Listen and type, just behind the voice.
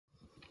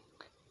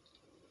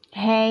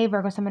Hey,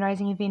 Virgo, Sun, Moon,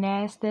 Rising, and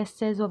Venus.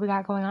 This is what we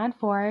got going on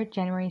for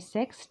January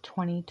 6th,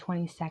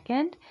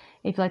 2022.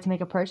 If you'd like to make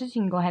a purchase,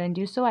 you can go ahead and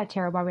do so at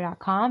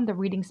TAROTBARBIE.com. The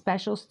reading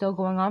special is still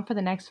going on for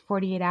the next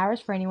 48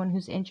 hours for anyone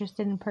who's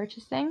interested in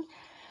purchasing.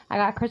 I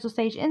got crystal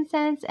sage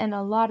incense and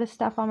a lot of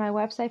stuff on my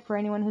website for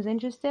anyone who's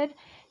interested.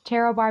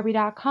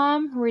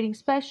 TAROTBARBIE.com, reading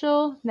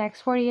special,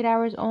 next 48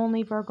 hours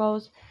only,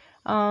 Virgos.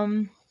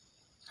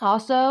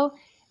 Also,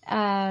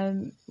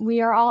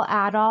 we are all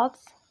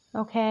adults,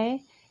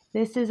 okay?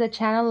 This is a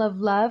channel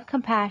of love,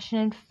 compassion,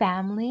 and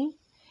family.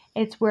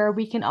 It's where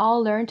we can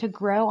all learn to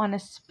grow on a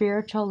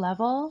spiritual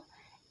level.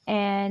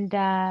 And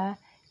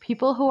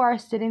people who are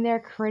sitting there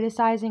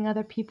criticizing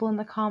other people in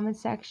the comment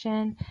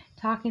section,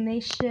 talking they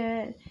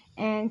shit,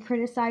 and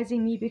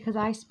criticizing me because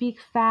I speak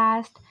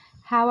fast,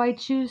 how I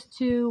choose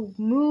to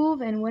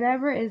move and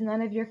whatever is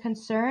none of your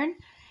concern.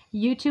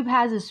 YouTube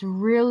has this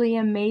really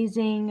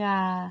amazing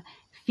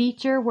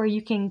feature where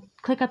you can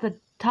click at the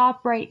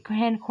top right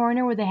hand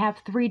corner where they have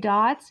 3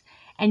 dots,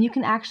 and you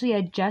can actually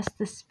adjust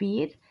the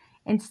speed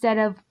instead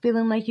of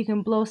feeling like you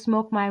can blow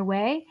smoke my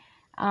way.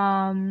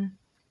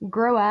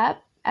 Grow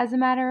up, as a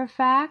matter of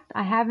fact.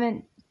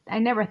 I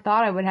never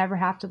thought I would ever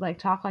have to like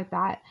talk like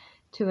that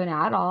to an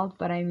adult,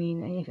 but I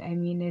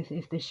mean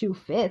if the shoe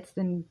fits,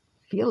 then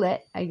feel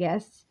it, I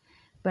guess.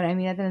 But I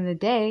mean, at the end of the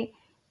day,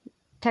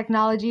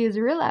 technology is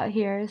real out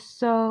here.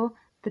 So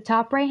the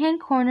top right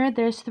hand corner,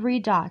 there's 3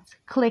 dots.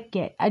 Click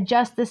it.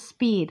 Adjust the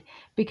speed,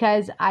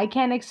 because I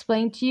can't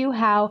explain to you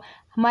how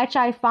much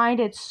I find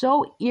it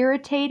so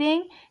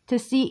irritating to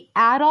see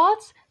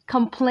adults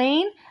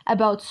complain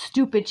about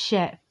stupid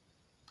shit.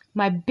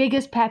 My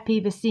biggest pet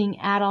peeve is seeing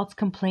adults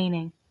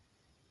complaining.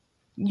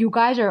 You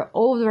guys are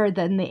older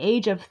than the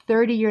age of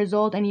 30 years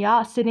old, and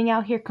y'all sitting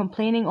out here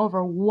complaining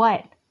over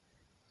what?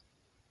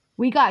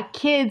 We got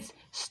kids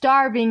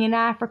starving in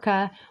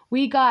Africa.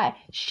 We got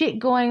shit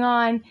going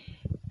on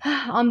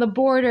the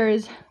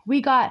borders.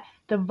 We got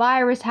the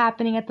virus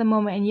happening at the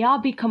moment, and y'all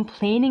be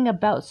complaining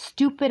about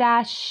stupid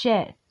ass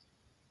shit.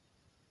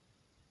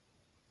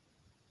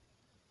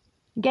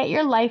 Get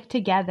your life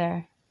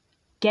together.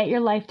 Get your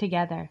life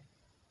together.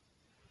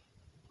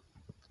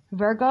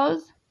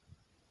 Virgos,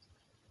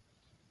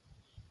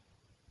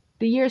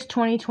 the year's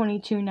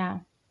 2022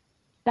 now.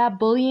 That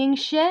bullying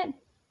shit,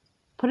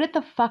 put it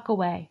the fuck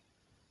away.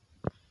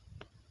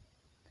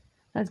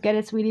 Let's get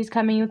it, sweeties.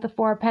 Coming in with the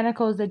 4 of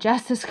Pentacles, the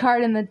Justice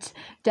card, and the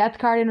Death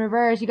card in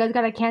reverse. You guys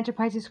got a Cancer,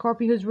 Pisces,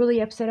 Scorpio who's really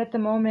upset at the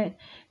moment.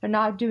 They're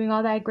not doing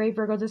all that great,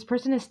 Virgos. This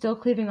person is still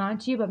cleaving on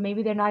to you, but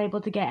maybe they're not able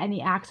to get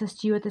any access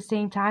to you at the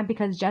same time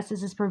because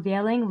Justice is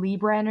prevailing.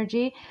 Libra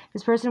energy.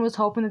 This person was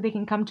hoping that they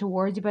can come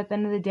towards you, but at the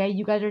end of the day,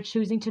 you guys are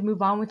choosing to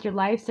move on with your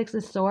life. 6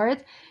 of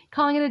Swords.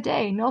 Calling it a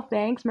day. No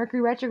thanks.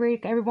 Mercury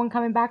retrograde. Everyone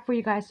coming back for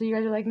you guys. So you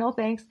guys are like, no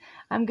thanks.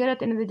 I'm good at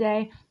the end of the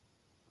day.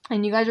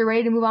 And you guys are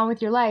ready to move on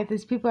with your life.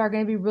 These people are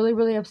going to be really,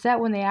 really upset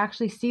when they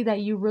actually see that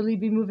you really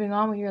be moving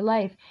on with your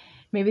life.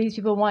 Maybe these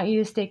people want you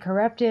to stay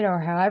corrupted or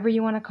however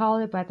you want to call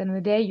it, but at the end of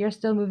the day, you're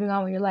still moving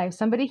on with your life.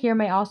 Somebody here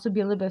may also be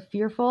a little bit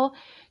fearful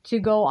to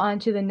go on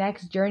to the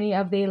next journey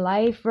of their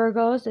life,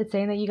 Virgos. It's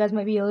saying that you guys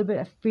might be a little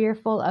bit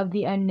fearful of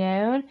the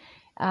unknown.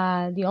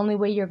 The only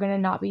way you're going to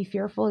not be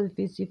fearful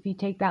is if you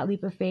take that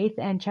leap of faith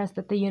and trust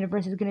that the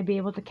universe is going to be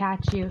able to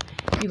catch you.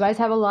 You guys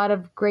have a lot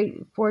of great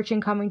fortune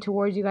coming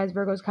towards you guys,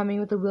 Virgos, coming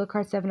with the Wheel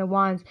card, 7 of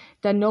Wands,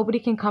 that nobody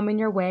can come in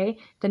your way,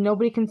 that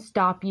nobody can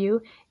stop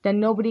you, that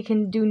nobody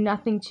can do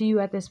nothing to you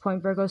at this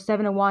point, Virgos.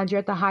 7 of Wands, you're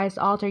at the highest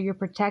altar, you're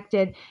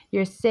protected,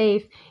 you're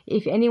safe.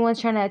 If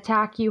anyone's trying to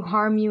attack you,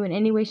 harm you in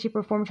any way, shape,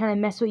 or form, trying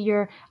to mess with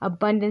your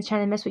abundance,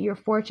 trying to mess with your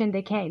fortune,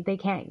 they can't,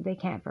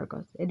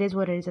 Virgos. It is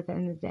what it is at the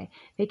end of the day.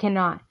 They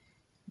cannot.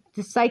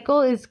 The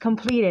cycle is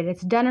completed.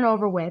 It's done and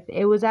over with.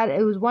 It was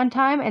one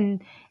time,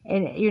 and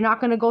you're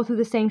not going to go through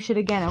the same shit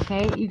again,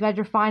 okay? You guys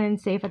are fine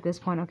and safe at this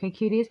point, okay,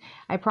 cuties?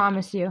 I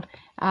promise you.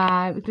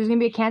 There's going to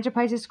be a Cancer,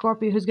 Pisces,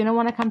 Scorpio who's going to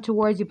want to come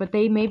towards you, but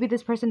maybe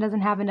this person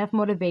doesn't have enough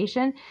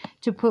motivation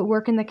to put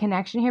work in the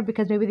connection here,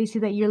 because maybe they see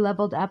that you're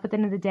leveled up at the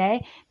end of the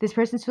day. This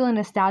person's feeling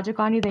nostalgic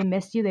on you. They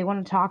missed you. They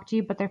want to talk to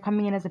you, but they're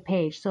coming in as a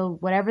page. So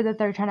whatever that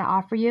they're trying to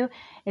offer you,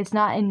 it's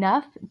not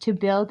enough to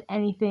build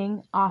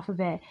anything off of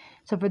it.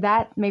 So for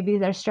that, maybe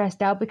they're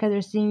stressed out because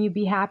they're seeing you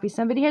be happy.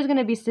 Somebody here is going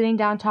to be sitting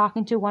down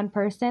talking to one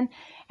person,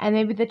 and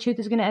maybe the truth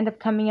is going to end up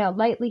coming out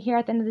lightly here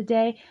at the end of the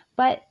day,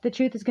 but the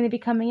truth is going to be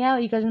coming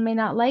out. You guys may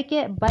not like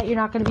it, but you're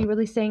not going to be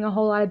really saying a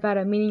whole lot about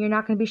it, meaning you're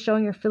not going to be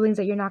showing your feelings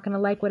that you're not going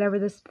to like whatever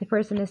the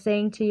person is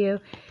saying to you.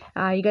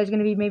 You guys are going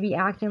to be maybe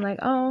acting like,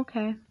 oh,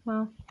 okay,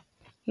 well,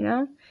 you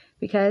know,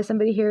 because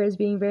somebody here is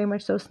being very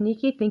much so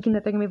sneaky, thinking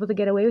that they're going to be able to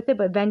get away with it,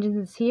 but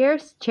vengeance is here.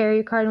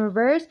 Chariot card in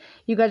reverse.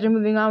 You guys are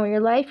moving on with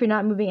your life. You're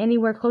not moving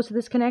anywhere close to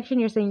this connection.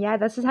 You're saying, yeah,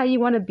 this is how you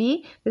want to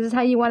be. This is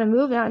how you want to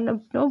move.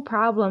 No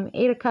problem.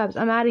 8 of Cups.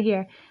 I'm out of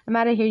here. I'm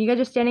out of here. You guys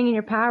are standing in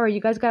your power.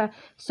 You guys got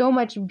so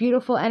much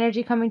beautiful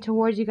energy coming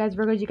towards you guys,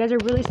 Virgos. You guys are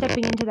really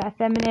stepping into that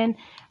feminine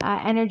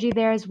energy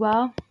there as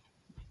well.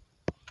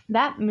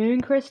 That moon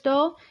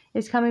crystal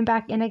is coming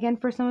back in again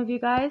for some of you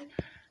guys.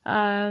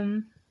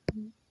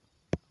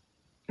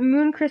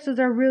 moon crystals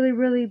are really,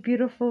 really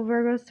beautiful,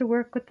 Virgos, to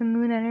work with the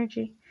moon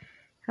energy.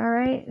 All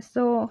right,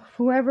 so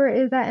whoever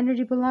is that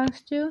energy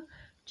belongs to,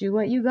 do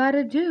what you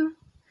gotta do.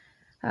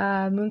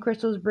 Moon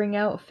crystals bring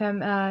out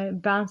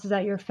balances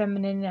out your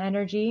feminine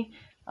energy,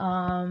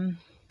 and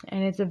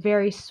it's a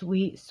very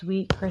sweet,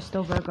 sweet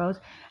crystal, Virgos.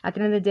 At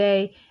the end of the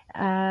day,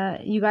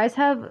 you guys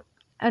have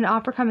an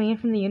offer coming in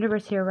from the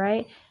universe here,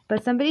 right?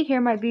 But somebody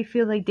here might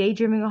feel like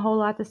daydreaming a whole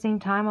lot at the same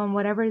time on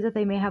whatever it is that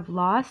they may have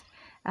lost.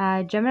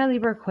 Gemini,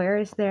 Libra,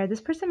 Aquarius there.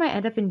 This person might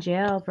end up in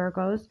jail,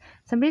 Virgos.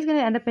 Somebody's going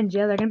to end up in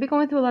jail. They're going to be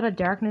going through a lot of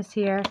darkness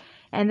here.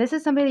 And this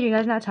is somebody that you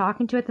guys are not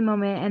talking to at the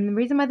moment. And the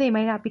reason why they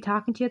might not be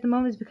talking to you at the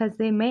moment is because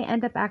they may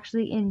end up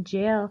actually in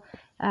jail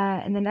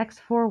in the next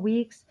 4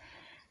 weeks.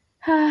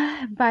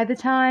 By the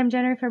time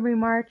January, February,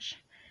 March.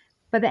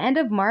 By the end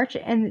of March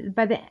and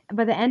by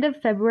the end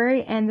of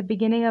February and the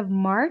beginning of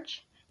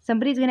March,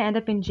 somebody's going to end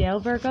up in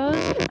jail, Virgos.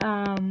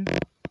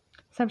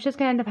 Some shit's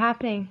going to end up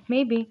happening.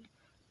 Maybe,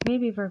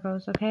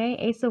 Virgos, okay?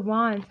 Ace of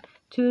Wands,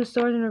 Two of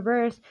Swords in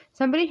reverse.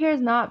 Somebody here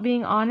is not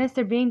being honest.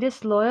 They're being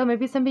disloyal.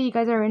 Maybe somebody, you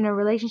guys are in a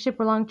relationship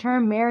or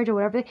long-term marriage or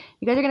whatever.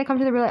 You guys are going to come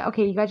to the real,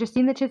 okay, you guys are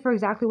seeing the truth for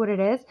exactly what it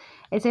is.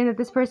 It's saying that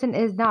this person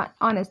is not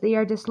honest. They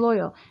are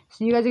disloyal.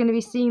 So you guys are going to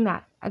be seeing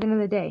that at the end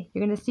of the day.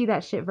 You're going to see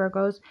that shit,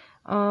 Virgos.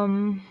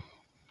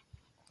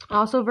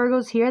 Also,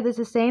 Virgos here, this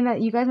is saying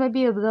that you guys might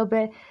be a little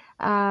bit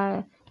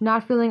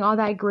not feeling all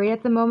that great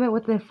at the moment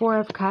with the Four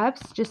of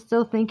Cups, just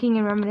still thinking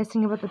and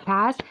reminiscing about the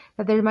past,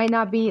 that there might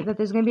not be, that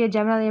there's going to be a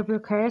Gemini, Libra,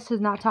 Aquarius who's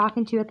not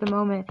talking to you at the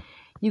moment.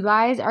 You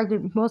guys are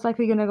most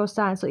likely going to go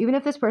silent. So even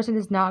if this person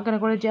is not going to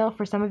go to jail,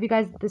 for some of you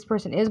guys, this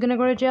person is going to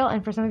go to jail,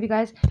 and for some of you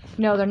guys,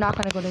 no, they're not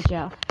going to go to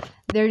jail.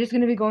 They're just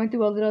going to be going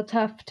through a little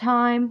tough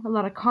time. A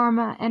lot of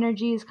karma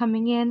energy is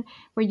coming in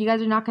where you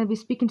guys are not going to be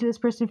speaking to this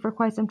person for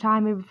quite some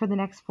time, maybe for the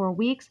next 4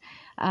 weeks.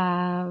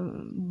 Yeah,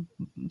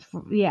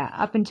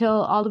 up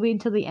until all the way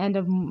until the end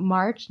of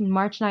March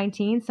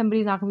 19th,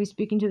 somebody's not going to be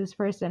speaking to this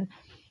person.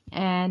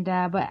 And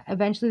but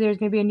eventually there's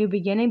going to be a new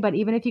beginning. But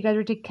even if you guys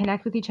were to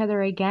connect with each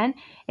other again,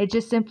 it's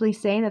just simply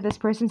saying that this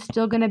person's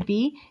still going to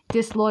be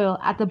disloyal.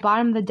 At the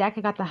bottom of the deck,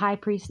 I got the High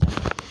Priestess.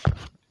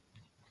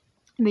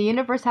 The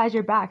universe has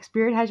your back.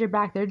 Spirit has your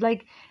back. They're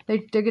like they're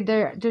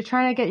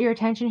trying to get your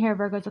attention here,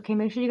 Virgos. Okay,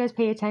 make sure you guys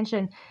pay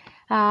attention.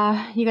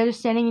 You guys are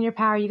standing in your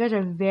power. You guys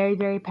are very,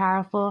 very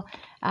powerful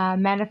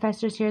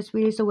manifestors here,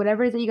 sweetie. So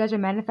whatever it is that you guys are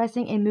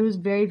manifesting, it moves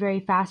very,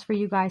 very fast for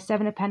you guys.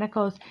 Seven of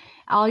Pentacles.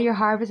 All your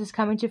harvest is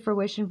coming to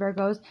fruition,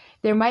 Virgos.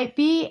 There might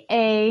be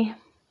a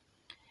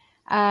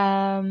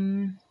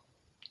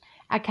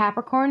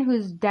Capricorn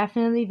who's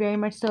definitely very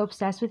much so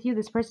obsessed with you.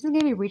 This person's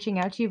going to be reaching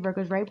out to you,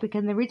 Virgos, right?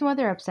 Because the reason why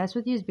they're obsessed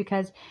with you is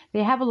because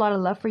they have a lot of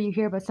love for you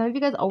here. But some of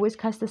you guys always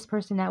cuss this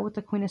person out with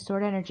the Queen of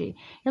Swords energy.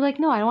 You're like,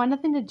 no, I don't want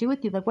nothing to do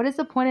with you. Like, what is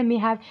the point of me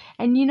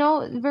And you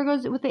know,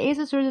 Virgos, with the Ace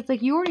of Swords, it's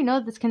like you already know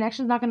that this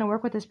connection is not going to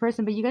work with this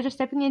person. But you guys are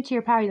stepping into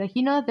your power. You're like,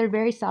 you know that they're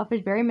very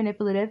selfish, very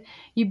manipulative.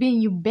 You've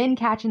been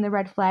catching the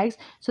red flags.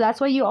 So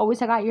that's why you always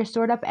got your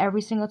sword up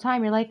every single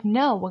time. You're like,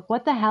 no,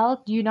 what the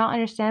hell do you not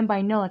understand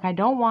by no? Like, I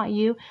don't want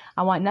you.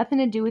 I want nothing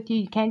to do with you.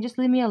 You can't just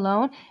leave me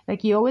alone.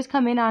 Like, you always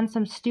come in on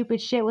some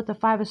stupid shit with the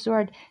Five of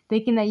Swords,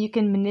 thinking that you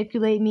can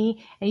manipulate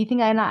me, and you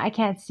think I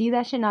can't see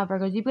that shit. Now,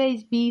 Virgos, you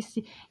guys be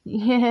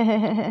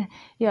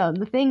yo,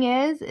 the thing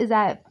is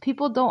that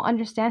people don't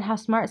understand how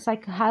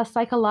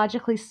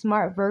psychologically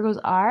smart Virgos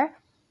are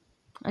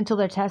until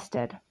they're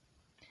tested.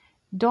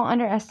 Don't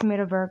underestimate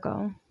a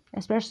Virgo,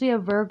 especially a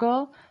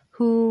Virgo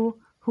who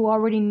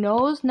already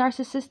knows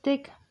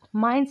narcissistic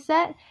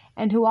mindset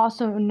and who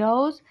also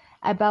knows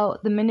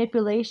about the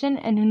manipulation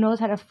and who knows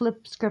how to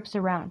flip scripts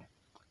around.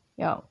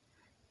 Yo,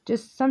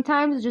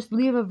 sometimes just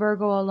leave a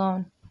Virgo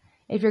alone.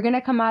 If you're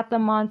gonna come at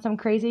them on some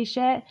crazy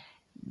shit,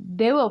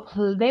 they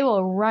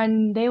will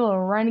run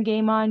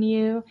game on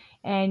you,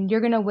 and you're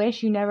gonna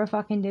wish you never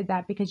fucking did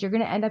that, because you're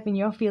gonna end up in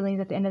your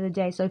feelings at the end of the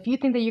day. So if you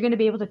think that you're gonna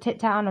be able to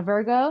tit-tat on a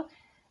Virgo,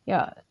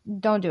 yeah,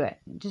 don't do it.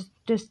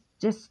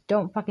 Just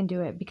don't fucking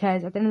do it,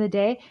 because at the end of the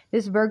day,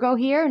 this Virgo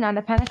here, Nine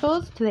of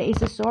Pentacles to the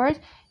Ace of Swords,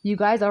 you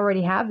guys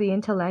already have the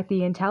intellect,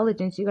 the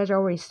intelligence. You guys are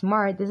already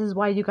smart. This is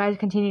why you guys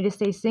continue to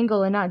stay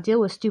single and not deal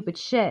with stupid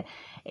shit.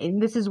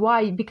 And this is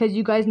why, because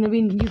you guys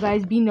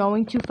be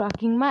knowing too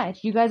fucking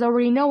much. You guys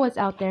already know what's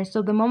out there.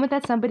 So the moment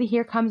that somebody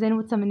here comes in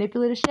with some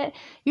manipulative shit,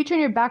 you turn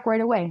your back right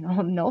away.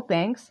 No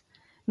thanks.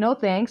 No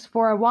thanks.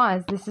 Four of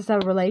Wands. This is a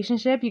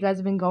relationship you guys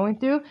have been going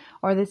through,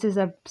 or this is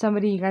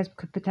somebody you guys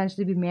could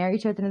potentially be married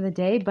to at the end of the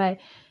day, but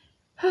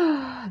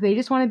they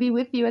just want to be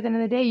with you at the end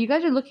of the day. You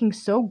guys are looking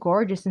so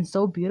gorgeous and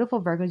so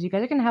beautiful, Virgos. You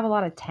guys are going to have a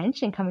lot of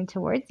tension coming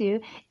towards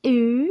you.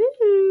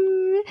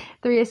 Ooh.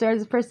 Three of Swords.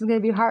 This person's going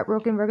to be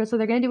heartbroken, Virgo. So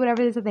they're going to do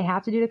whatever it is that they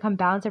have to do to come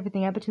balance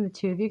everything out between the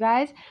two of you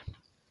guys.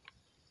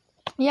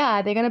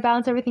 Yeah, they're going to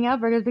balance everything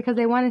out, Virgos, because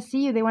they want to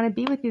see you. They want to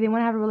be with you. They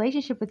want to have a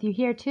relationship with you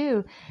here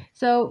too.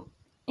 So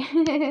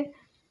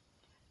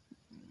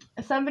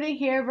Somebody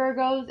here,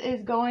 Virgos,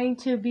 is going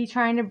to be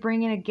trying to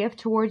bring in a gift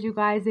towards you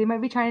guys. They might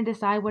be trying to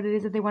decide what it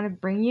is that they want to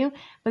bring you,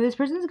 but this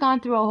person's gone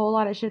through a whole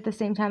lot of shit at the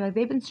same time. Like,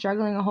 they've been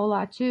struggling a whole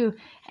lot too,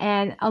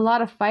 and a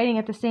lot of fighting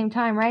at the same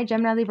time, right?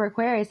 Gemini, Libra,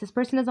 Aquarius. This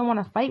person doesn't want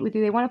to fight with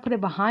you. They want to put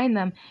it behind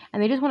them,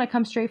 and they just want to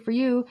come straight for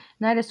you.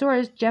 Knight of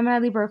Swords, Gemini,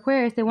 Libra,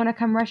 Aquarius. They want to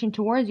come rushing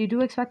towards you.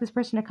 Do expect this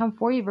person to come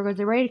for you, Virgos.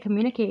 They're ready to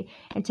communicate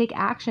and take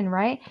action,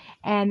 right?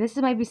 And this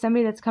might be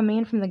somebody that's coming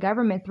in from the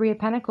government. Three of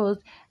Pentacles,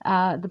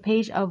 the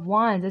Page of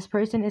Wands. This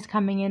person is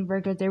coming in,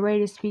 Virgos. They're ready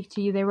to speak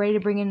to you. They're ready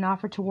to bring in an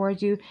offer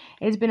towards you.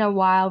 It's been a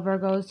while,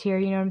 Virgos, here,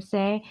 you know what I'm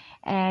saying?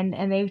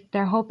 And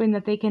they're hoping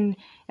that they can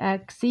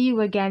see you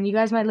again. You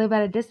guys might live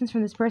at a distance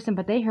from this person,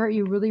 but they hurt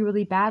you really,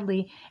 really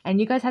badly. And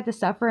you guys had to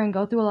suffer and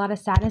go through a lot of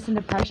sadness and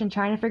depression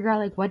trying to figure out,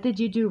 like, what did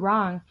you do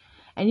wrong?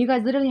 And you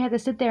guys literally had to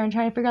sit there and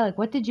try to figure out, like,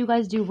 what did you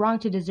guys do wrong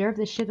to deserve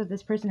the shit that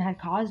this person had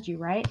caused you,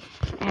 right?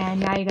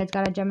 And now you guys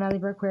got a Gemini,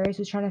 Libra, Aquarius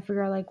who's trying to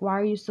figure out, like, why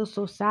are you still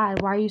so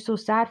sad? Why are you so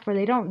sad for?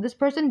 This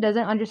person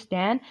doesn't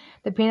understand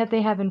the pain that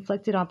they have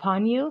inflicted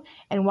upon you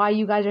and why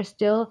you guys are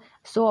still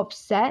so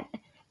upset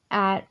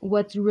at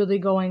what's really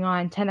going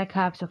on. 10 of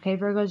Cups, okay,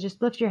 Virgos?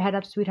 Just lift your head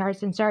up,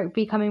 sweethearts, and start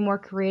becoming more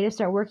creative.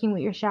 Start working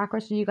with your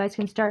chakras so you guys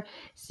can start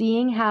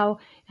seeing how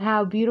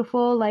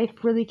beautiful life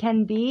really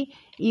can be.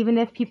 Even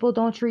if people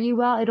don't treat you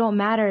well, it don't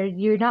matter.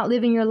 You're not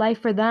living your life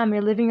for them.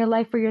 You're living your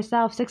life for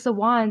yourself. 6 of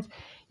Wands.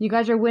 You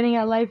guys are winning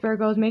at life,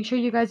 Virgos. Make sure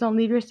you guys don't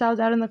leave yourselves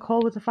out in the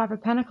cold with the 5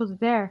 of Pentacles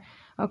there.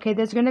 Okay,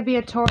 there's going to be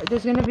a Taurus.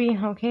 There's going to be,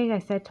 okay, I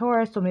said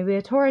Taurus, so maybe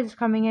a Taurus is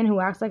coming in who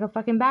acts like a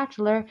fucking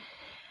bachelor.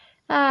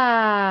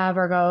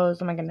 Virgos,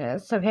 oh my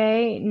goodness,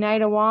 okay?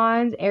 Knight of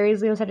Wands,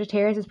 Aries, Leo,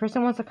 Sagittarius. This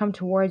person wants to come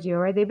towards you,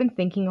 right? They've been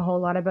thinking a whole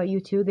lot about you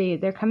too.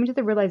 They're coming to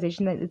the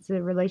realization that it's a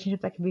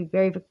relationship that can be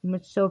very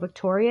much so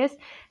victorious.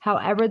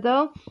 However,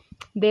 though,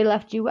 they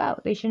left you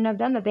out. They shouldn't have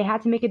done that. They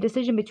had to make a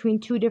decision between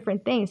two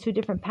different things, two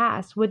different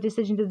paths. What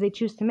decision did they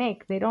choose to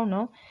make? They don't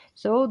know.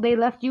 So they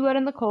left you out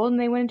in the cold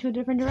and they went into a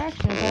different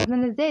direction. But at the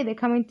end of the day, they're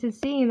coming to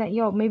seeing that,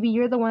 yo, maybe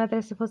you're the one that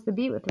they're supposed to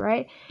be with,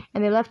 right?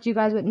 And they left you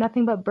guys with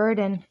nothing but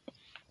burden.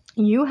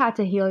 You had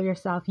to heal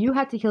yourself. You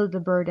had to heal the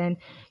burden.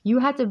 You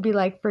had to be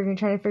like friggin'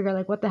 trying to figure out,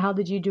 like, what the hell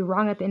did you do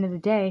wrong at the end of the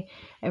day?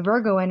 A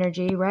Virgo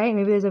energy, right?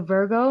 Maybe there's a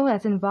Virgo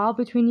that's involved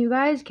between you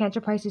guys. Cancer,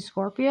 Pisces,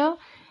 Scorpio.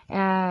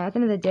 At the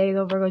end of the day,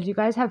 though, Virgos, you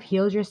guys have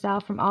healed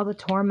yourself from all the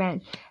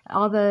torment,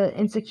 all the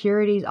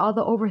insecurities, all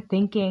the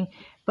overthinking.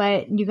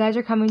 But you guys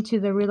are coming to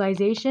the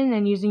realization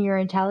and using your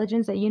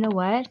intelligence that, you know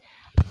what?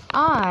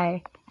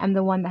 I am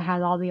the one that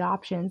has all the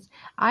options.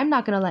 I'm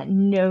not going to let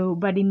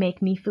nobody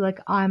make me feel like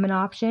I'm an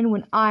option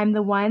when I'm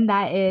the one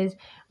that is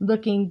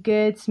looking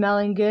good,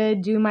 smelling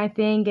good, do my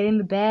thing, getting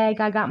the bag,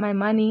 I got my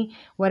money,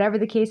 whatever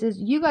the case is.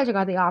 You guys have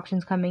got the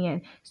options coming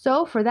in.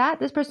 So for that,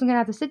 this person's going to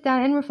have to sit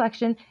down in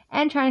reflection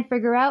and try and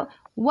figure out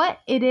what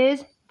it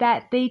is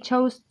that they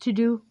chose to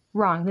do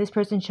wrong. This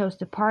person chose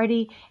to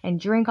party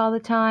and drink all the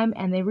time,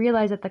 and they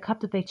realized that the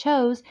cup that they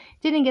chose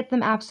didn't get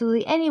them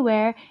absolutely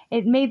anywhere.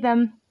 It made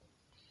them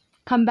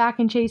come back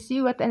and chase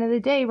you at the end of the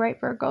day,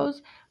 right, Virgos?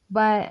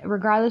 But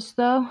regardless,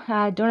 though,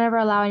 don't ever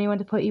allow anyone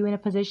to put you in a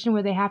position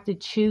where they have to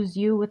choose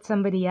you with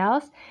somebody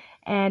else.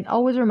 And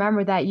always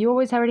remember that you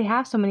always already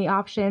have so many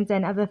options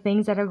and other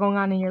things that are going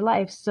on in your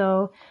life.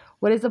 So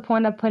what is the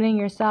point of putting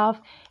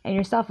yourself and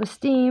your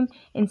self-esteem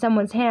in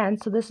someone's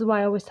hands? So this is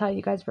why I always tell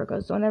you guys,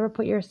 Virgos, don't ever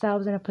put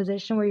yourselves in a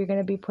position where you're going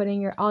to be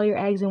putting all your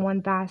eggs in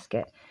one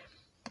basket.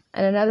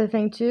 And another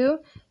thing, too,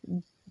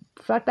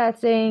 fuck that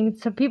saying.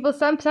 Some people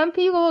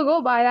will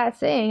go by that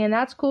saying, and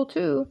that's cool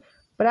too,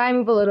 but I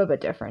move a little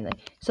bit differently.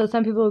 So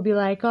some people will be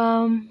like,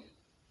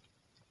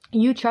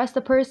 you trust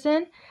the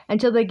person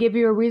until they give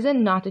you a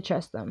reason not to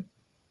trust them.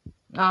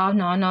 Oh,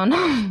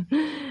 no.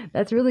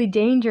 That's really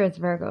dangerous,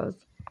 Virgos.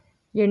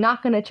 You're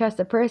not going to trust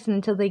a person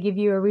until they give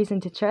you a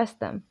reason to trust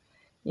them.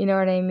 You know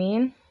what I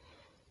mean?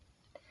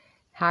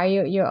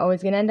 You're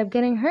always going to end up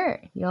getting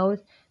hurt.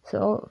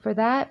 So for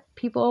that,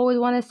 people always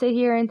want to sit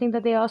here and think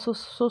that they are so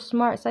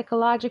smart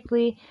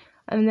psychologically,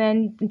 and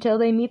then until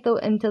they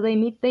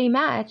meet they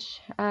match.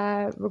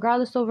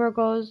 Regardless of where it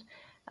goes,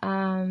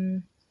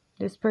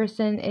 this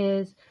person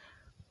is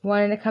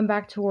wanting to come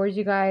back towards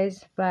you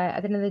guys, but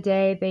at the end of the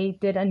day, they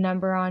did a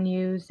number on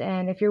you,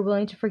 and if you're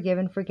willing to forgive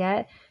and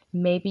forget,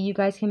 maybe you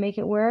guys can make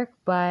it work.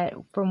 But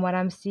from what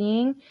I'm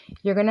seeing,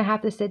 you're gonna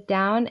have to sit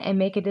down and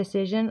make a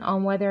decision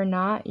on whether or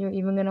not you're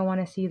even gonna want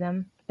to see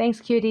them.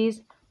 Thanks,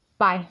 cuties.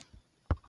 Bye.